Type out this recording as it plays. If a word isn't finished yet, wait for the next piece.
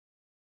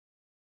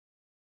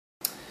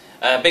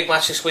Big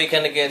match this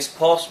weekend against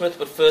Portsmouth,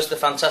 but first the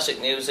fantastic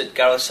news that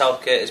Gareth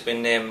Southgate has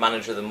been named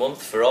Manager of the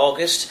Month for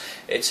August.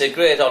 It's a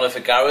great honour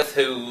for Gareth,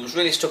 who's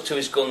really stuck to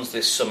his guns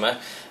this summer.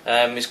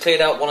 He's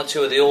cleared out one or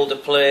two of the older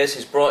players,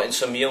 he's brought in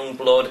some young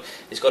blood,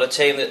 he's got a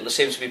team that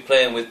seems to be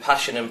playing with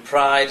passion and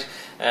pride.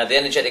 The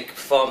energetic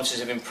performances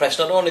have impressed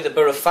not only the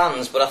Boro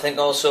fans, but I think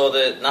also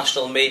the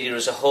national media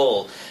as a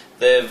whole.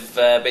 They've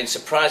been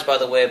surprised by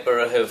the way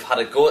Boro have had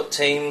a go at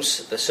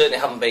teams. They certainly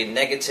haven't been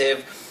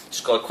negative.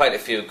 Scored quite a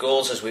few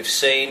goals as we've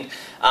seen,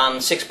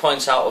 and 6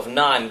 points out of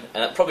 9,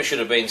 and it probably should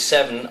have been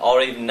 7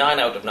 or even 9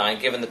 out of 9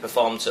 given the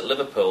performance at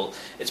Liverpool.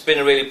 It's been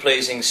a really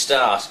pleasing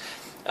start.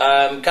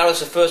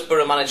 Gareth's the first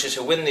Boro manager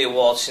to win the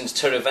award since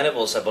Terry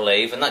Venables, I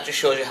believe, and that just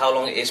shows you how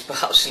long it is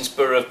perhaps since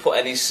Boro have put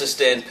any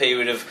sustained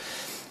period of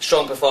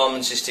strong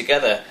performances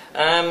together.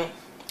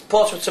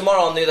 Portsmouth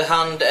tomorrow, on the other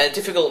hand, a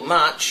difficult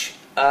match.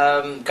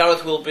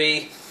 Gareth will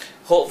be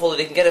hopeful that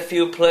he can get a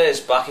few players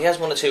back. He has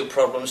one or two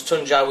problems.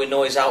 Tallentire, we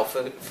know, is out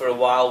for a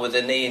while with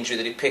a knee injury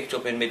that he picked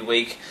up in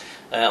midweek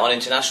on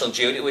international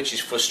duty, which is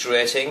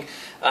frustrating.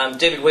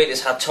 David Wheat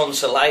has had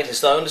tonsillitis,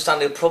 so I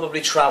understand he'll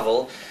probably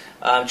travel.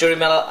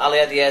 Jeremy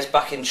Aliadier is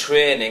back in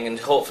training and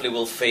hopefully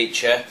will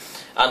feature.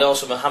 And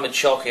also Mohamed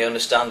Choki, I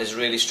understand, is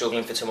really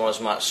struggling for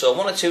tomorrow's match. So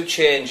one or two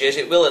changes.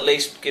 It will at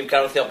least give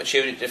Gareth the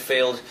opportunity to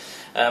field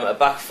a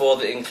back four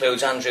that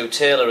includes Andrew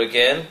Taylor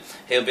again.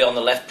 He'll be on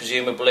the left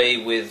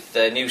presumably, with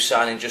new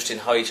signing Justin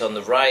Hoyt on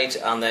the right,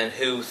 and then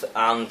Huth,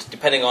 and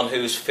depending on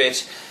who's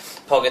fit,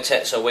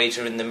 Pogatetz or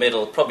Waiter in the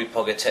middle. Probably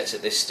Pogatetz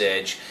at this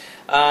stage.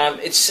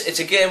 It's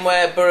a game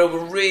where Boro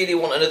will really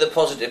want another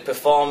positive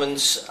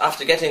performance.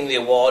 After getting the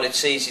award,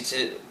 it's easy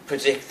to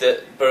predict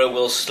that Boro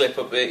will slip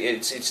up.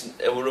 It's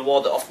a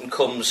reward that often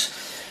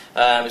comes.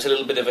 It's a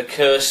little bit of a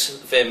curse,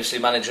 famously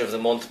Manager of the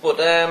Month, but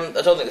I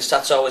don't think the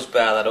stats always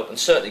bear that up, and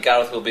certainly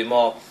Gareth will be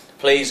more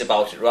pleased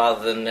about it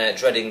rather than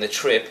dreading the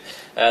trip.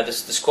 The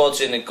squad's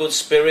in a good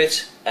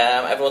spirit.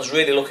 Everyone's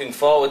really looking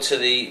forward to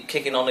the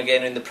kicking on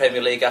again in the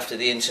Premier League after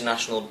the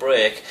international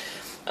break.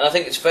 And I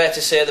think it's fair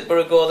to say that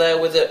Boro go there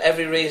with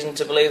every reason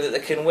to believe that they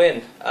can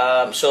win.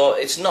 So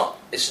it's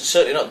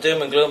certainly not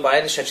doom and gloom by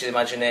any stretch of the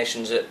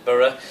imaginations at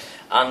Boro.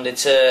 And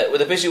it's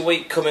with a busy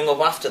week coming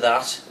up after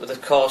that, with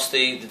of course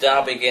the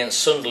derby against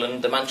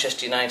Sunderland, the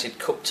Manchester United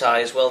Cup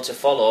tie as well to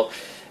follow.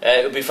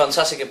 It would be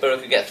fantastic if Boro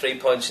could get 3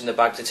 points in the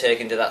bag to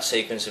take into that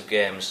sequence of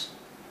games.